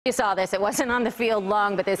You saw this. It wasn't on the field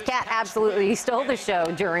long, but this cat absolutely stole the show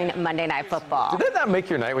during Monday Night Football. Did that not make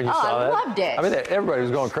your night when you saw that? I loved it. I mean, everybody was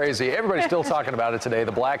going crazy. Everybody's still talking about it today,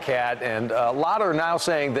 the black cat, and a lot are now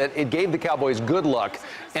saying that it gave the Cowboys good luck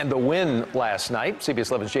and the win last night.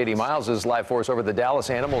 CBS 11's J.D. Miles is live for us over at the Dallas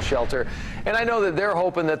Animal Shelter, and I know that they're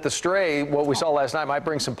hoping that the stray, what we saw last night, might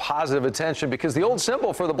bring some positive attention because the old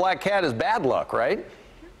symbol for the black cat is bad luck, right?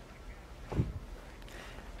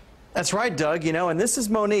 That's right, Doug. You know, and this is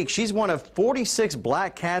Monique. She's one of 46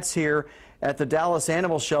 black cats here at the Dallas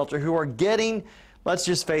Animal Shelter who are getting, let's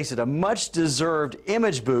just face it, a much-deserved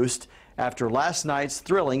image boost after last night's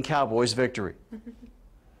thrilling Cowboys victory.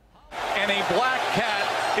 And a black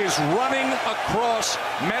cat is running across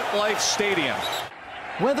MetLife Stadium.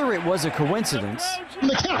 Whether it was a coincidence,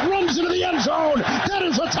 the cat runs into the end zone. That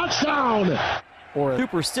is a touchdown. Or a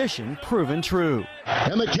superstition proven true.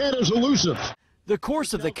 And the cat is elusive. The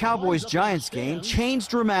course of the Cowboys-Giants game changed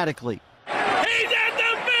dramatically. He's at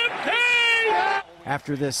the 50!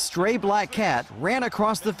 After this stray black cat ran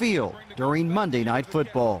across the field during Monday Night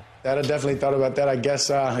Football. I definitely thought about that. I guess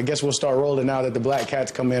we'll start rolling now that the black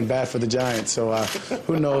cats come in bad for the Giants. So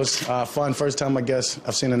who knows? Fun. First time, I guess,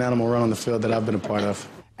 I've seen an animal run on the field that I've been a part of.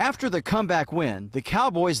 After the comeback win, the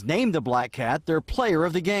Cowboys named the black cat their player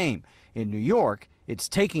of the game. In New York, it's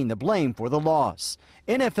taking the blame for the loss.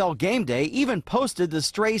 NFL Game Day even posted the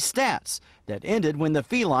stray stats that ended when the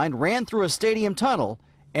feline ran through a stadium tunnel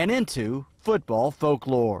and into football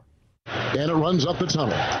folklore. And it runs up the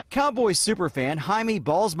tunnel. Cowboys superfan Jaime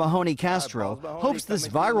Balls Mahoney Castro hopes this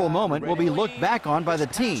viral moment will be looked back on by the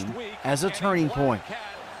team as a turning point.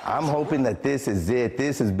 I'm hoping that this is it.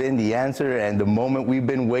 This has been the answer and the moment we've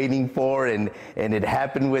been waiting for, and it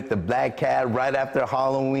happened with the black cat right after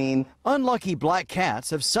Halloween. Unlucky black cats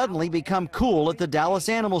have suddenly become cool at the Dallas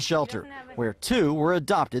Animal Shelter, where 2 were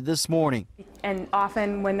adopted this morning. And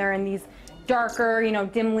often when they're in these darker,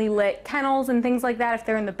 dimly lit kennels and things like that, if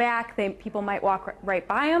they're in the back, people might walk right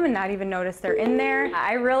by them and not even notice they're in there.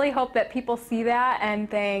 I really hope that people see that and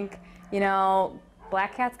think,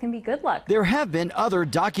 black cats can be good luck. There have been other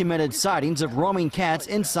documented sightings of roaming cats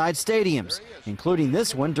inside stadiums, including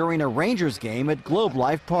this one during a Rangers game at Globe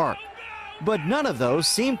Life Park. But none of those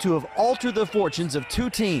seem to have altered the fortunes of 2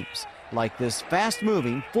 teams, like this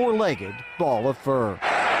fast-moving, 4-legged ball of fur.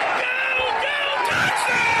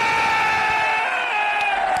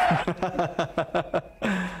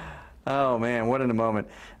 Oh, man, what in a moment.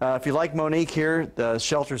 If you like Monique here, the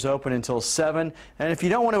shelter's open until 7. And if you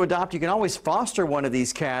don't want to adopt, you can always foster one of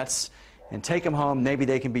these cats and take them home. Maybe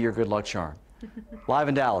they can be your good luck charm. Live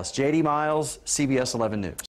in Dallas, J.D. Miles, CBS 11 News.